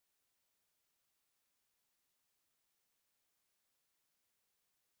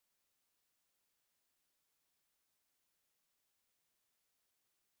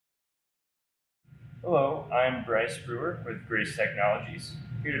Hello, I'm Bryce Brewer with Grace Technologies,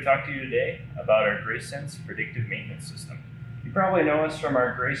 here to talk to you today about our GraceSense Predictive Maintenance System. You probably know us from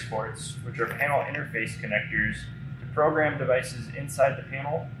our GracePorts, which are panel interface connectors to program devices inside the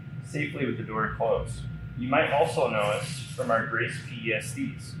panel safely with the door closed. You might also know us from our Grace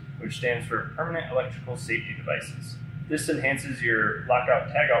PESDs, which stands for Permanent Electrical Safety Devices. This enhances your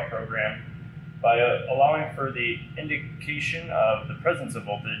lockout-tagout program by allowing for the indication of the presence of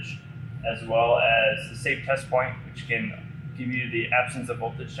voltage, as well as the safe test point, which can give you the absence of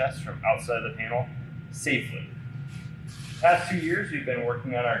voltage test from outside the panel safely. The past 2 years, we've been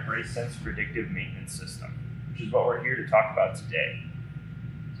working on our GraceSense Predictive Maintenance System, which is what we're here to talk about today.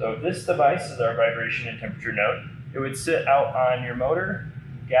 So this device is our vibration and temperature node. It would sit out on your motor,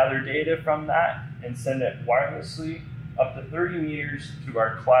 gather data from that, and send it wirelessly up to 30 meters to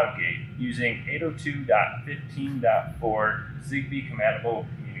our CloudGate using 802.15.4 Zigbee compatible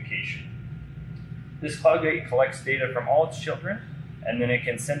communication. This CloudGate collects data from all its children, and then it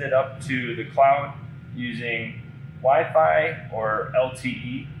can send it up to the cloud using Wi-Fi or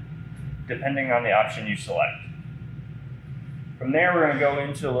LTE, depending on the option you select. From there, we're going to go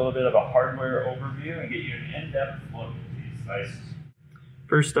into a little bit of a hardware overview and get you an in-depth look at these devices.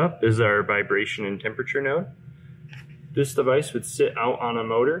 First up is our vibration and temperature node. This device would sit out on a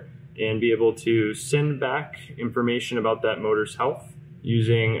motor and be able to send back information about that motor's health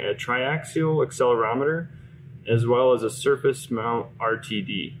using a triaxial accelerometer as well as a surface mount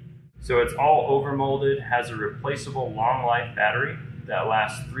RTD. So it's all overmolded, has a replaceable long life battery that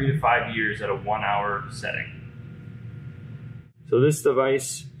lasts 3 to 5 years at a 1 hour setting. So this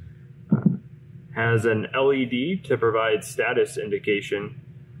device has an LED to provide status indication,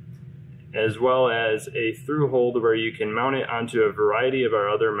 as well as a through hole where you can mount it onto a variety of our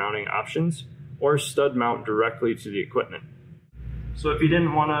other mounting options or stud mount directly to the equipment. So if you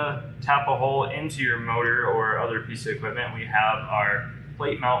didn't want to tap a hole into your motor or other piece of equipment, we have our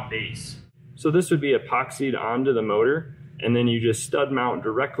plate mount base. So this would be epoxied onto the motor, and then you just stud mount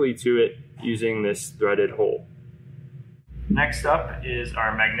directly to it using this threaded hole. Next up is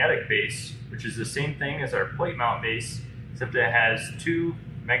our magnetic base, which is the same thing as our plate mount base, except it has 2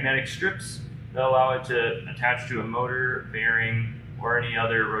 magnetic strips that allow it to attach to a motor, bearing, or any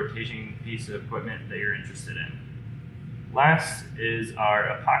other rotating piece of equipment that you're interested in. Last is our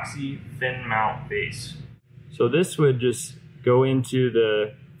epoxy fin mount base. So this would just go into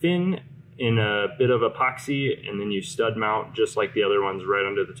the fin in a bit of epoxy, and then you stud mount just like the other ones right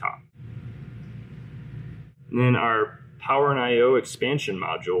under the top. And then our power and I/O expansion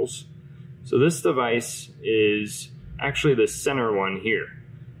modules. So this device is actually the center one here.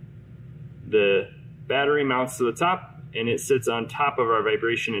 The battery mounts to the top, and it sits on top of our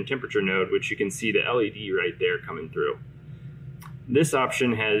vibration and temperature node, which you can see the LED right there coming through. This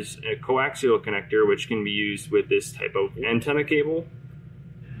option has a coaxial connector, which can be used with this type of antenna cable,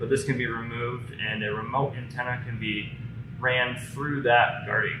 but this can be removed and a remote antenna can be ran through that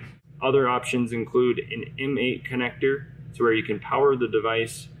guarding. Other options include an M8 connector, to where you can power the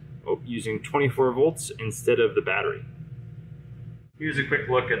device using 24 volts instead of the battery. Here's a quick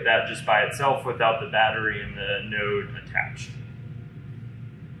look at that just by itself without the battery and the node attached.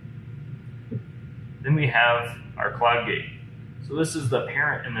 Then we have our CloudGate. So this is the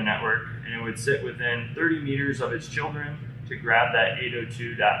parent in the network, and it would sit within 30 meters of its children to grab that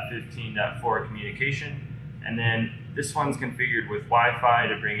 802.15.4 communication. And then this one's configured with Wi-Fi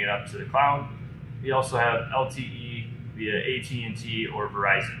to bring it up to the cloud. We also have LTE via AT&T or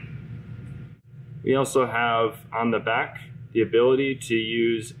Verizon. We also have on the back the ability to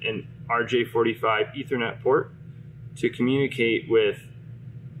use an RJ45 Ethernet port to communicate with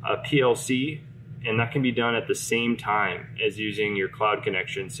a PLC, and that can be done at the same time as using your cloud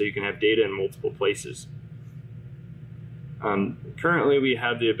connection, so you can have data in multiple places. Currently, we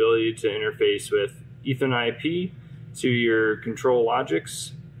have the ability to interface with Ethernet IP to your control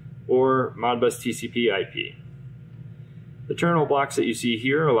logics or Modbus TCP IP. The terminal blocks that you see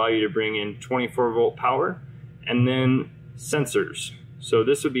here allow you to bring in 24 volt power and then sensors. So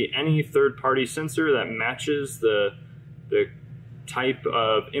this would be any third-party sensor that matches the type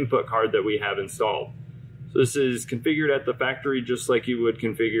of input card that we have installed. So this is configured at the factory just like you would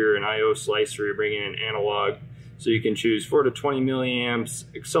configure an I/O slice where you're bringing in analog. So you can choose 4 to 20 milliamps,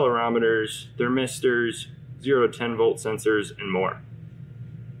 accelerometers, thermistors, 0 to 10 volt sensors, and more.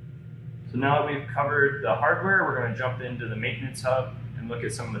 So now that we've covered the hardware, we're going to jump into the maintenance hub and look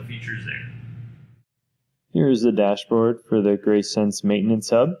at some of the features there. Here's the dashboard for the GraceSense Maintenance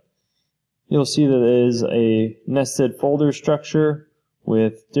Hub. You'll see that it is a nested folder structure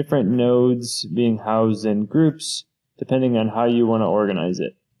with different nodes being housed in groups depending on how you want to organize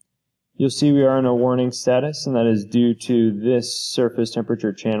it. you'll see we are in a warning status, and that is due to this surface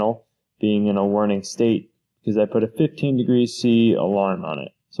temperature channel being in a warning state because I put a 15 degrees C alarm on it.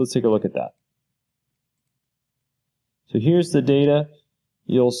 So let's take a look at that. So here's the data.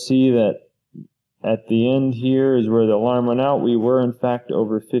 You'll see that at the end here is where the alarm went out. We were in fact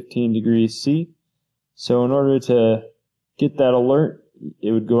over 15 degrees C. So in order to get that alert, it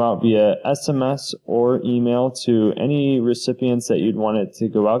would go out via SMS or email to any recipients that you'd want it to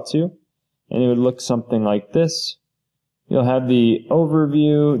go out to. And it would look something like this. You'll have the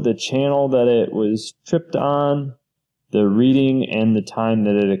overview, the channel that it was tripped on, the reading, and the time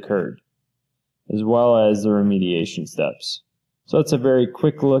that it occurred, as well as the remediation steps. So that's a very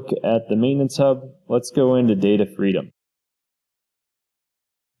quick look at the maintenance hub. Let's go into data freedom.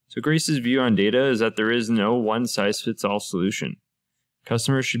 So Grace's view on data is that there is no one-size-fits-all solution.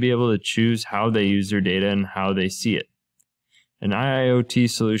 Customers should be able to choose how they use their data and how they see it. An IIoT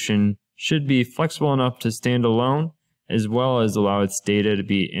solution should be flexible enough to stand alone, as well as allow its data to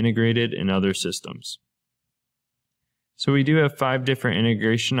be integrated in other systems. So we do have 5 different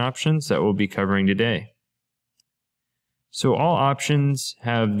integration options that we'll be covering today. So all options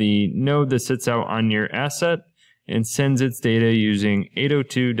have the node that sits out on your asset and sends its data using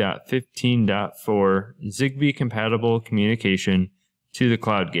 802.15.4 Zigbee compatible communication to the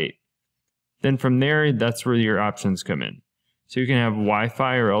CloudGate. Then from there, that's where your options come in. So you can have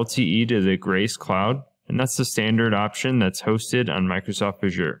Wi-Fi or LTE to the Grace Cloud, and that's the standard option that's hosted on Microsoft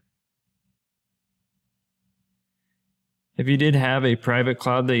Azure. If you did have a private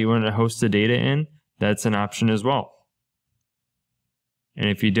cloud that you wanted to host the data in, that's an option as well. And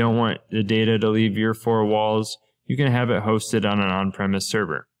if you don't want the data to leave your 4 walls, you can have it hosted on an on-premise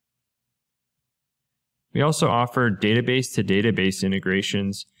server. We also offer database-to-database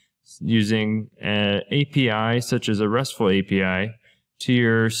integrations using an API such as a RESTful API to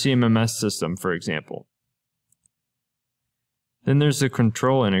your CMMS system, for example. Then there's the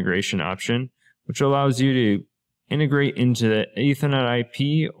control integration option, which allows you to integrate into the Ethernet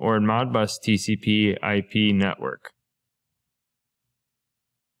IP or Modbus TCP IP network.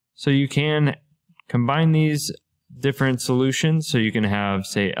 So you can combine these different solutions, so you can have,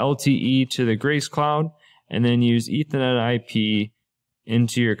 say, LTE to the Grace Cloud, and then use Ethernet IP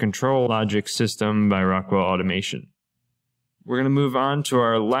into your control logic system by Rockwell Automation. We're going to move on to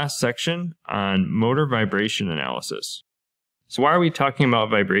our last section on motor vibration analysis. So why are we talking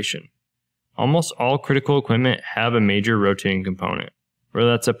about vibration? Almost all critical equipment have a major rotating component. Whether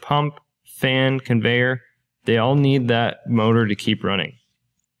that's a pump, fan, conveyor, they all need that motor to keep running.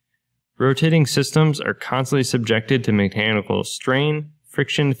 Rotating systems are constantly subjected to mechanical strain,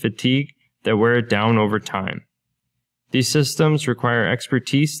 friction, fatigue that wear it down over time. These systems require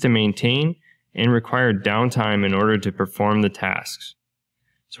expertise to maintain and require downtime in order to perform the tasks.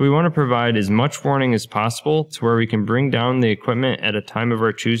 So we want to provide as much warning as possible to where we can bring down the equipment at a time of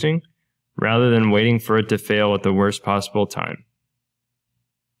our choosing, rather than waiting for it to fail at the worst possible time.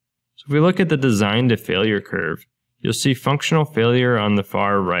 So if we look at the design to failure curve, you'll see functional failure on the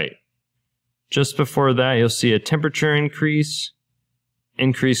far right. Just before that, you'll see a temperature increase,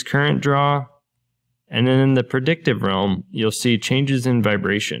 increased current draw, and then in the predictive realm, you'll see changes in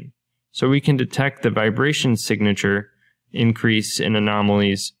vibration. So we can detect the vibration signature increase in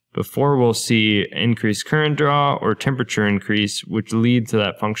anomalies before we'll see increased current draw or temperature increase, which lead to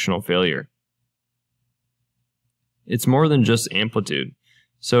that functional failure. It's more than just amplitude.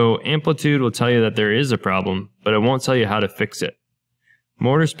 So amplitude will tell you that there is a problem, but it won't tell you how to fix it.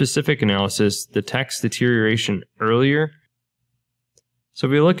 Motor-specific analysis detects deterioration earlier. So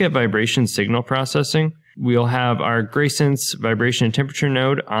if we look at vibration signal processing, we'll have our GraceSense vibration and temperature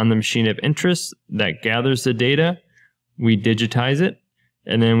node on the machine of interest that gathers the data. We digitize it,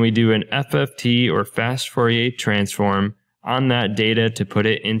 and then we do an FFT or fast Fourier transform on that data to put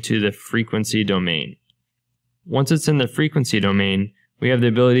it into the frequency domain. Once it's in the frequency domain, we have the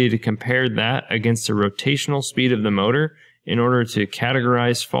ability to compare that against the rotational speed of the motor in order to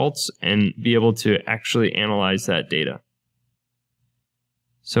categorize faults and be able to actually analyze that data.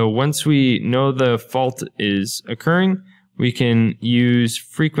 So once we know the fault is occurring, we can use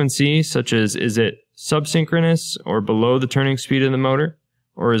frequency, such as is it subsynchronous or below the turning speed of the motor,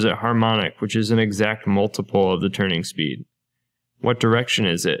 or is it harmonic, which is an exact multiple of the turning speed? What direction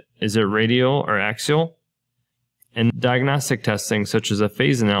is it? Is it radial or axial? And diagnostic testing, such as a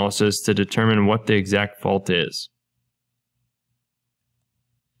phase analysis, to determine what the exact fault is.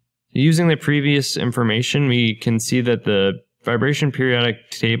 Using the previous information, we can see that the vibration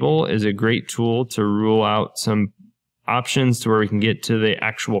periodic table is a great tool to rule out some options to where we can get to the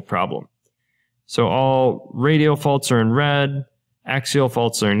actual problem. So all radial faults are in red, Axial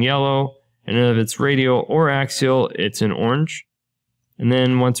faults are in yellow, and if it's radial or axial, it's in orange. And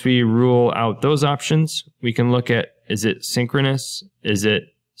then once we rule out those options, we can look at, is it synchronous, is it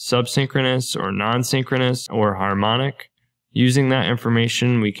subsynchronous or non-synchronous or harmonic? Using that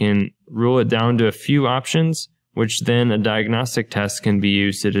information, we can rule it down to a few options, which then a diagnostic test can be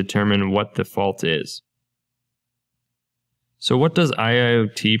used to determine what the fault is. So what does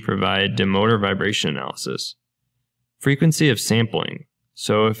IIoT provide to motor vibration analysis? Frequency of sampling.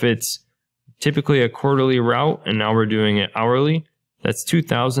 So if it's typically a quarterly route and now we're doing it hourly, that's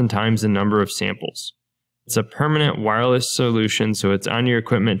 2,000 times the number of samples. It's a permanent wireless solution, so it's on your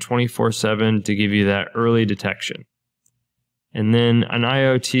equipment 24/7 to give you that early detection. And then an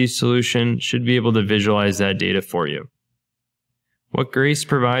IoT solution should be able to visualize that data for you. What Grace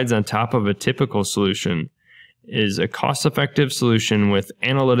provides on top of a typical solution is a cost-effective solution with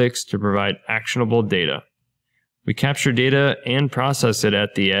analytics to provide actionable data. We capture data and process it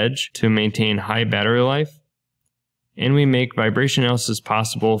at the edge to maintain high battery life. And we make vibration analysis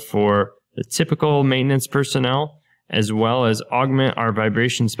possible for the typical maintenance personnel, as well as augment our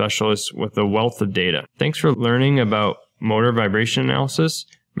vibration specialists with a wealth of data. Thanks for learning about motor vibration analysis.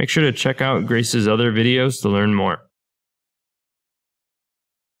 Make sure to check out Grace's other videos to learn more.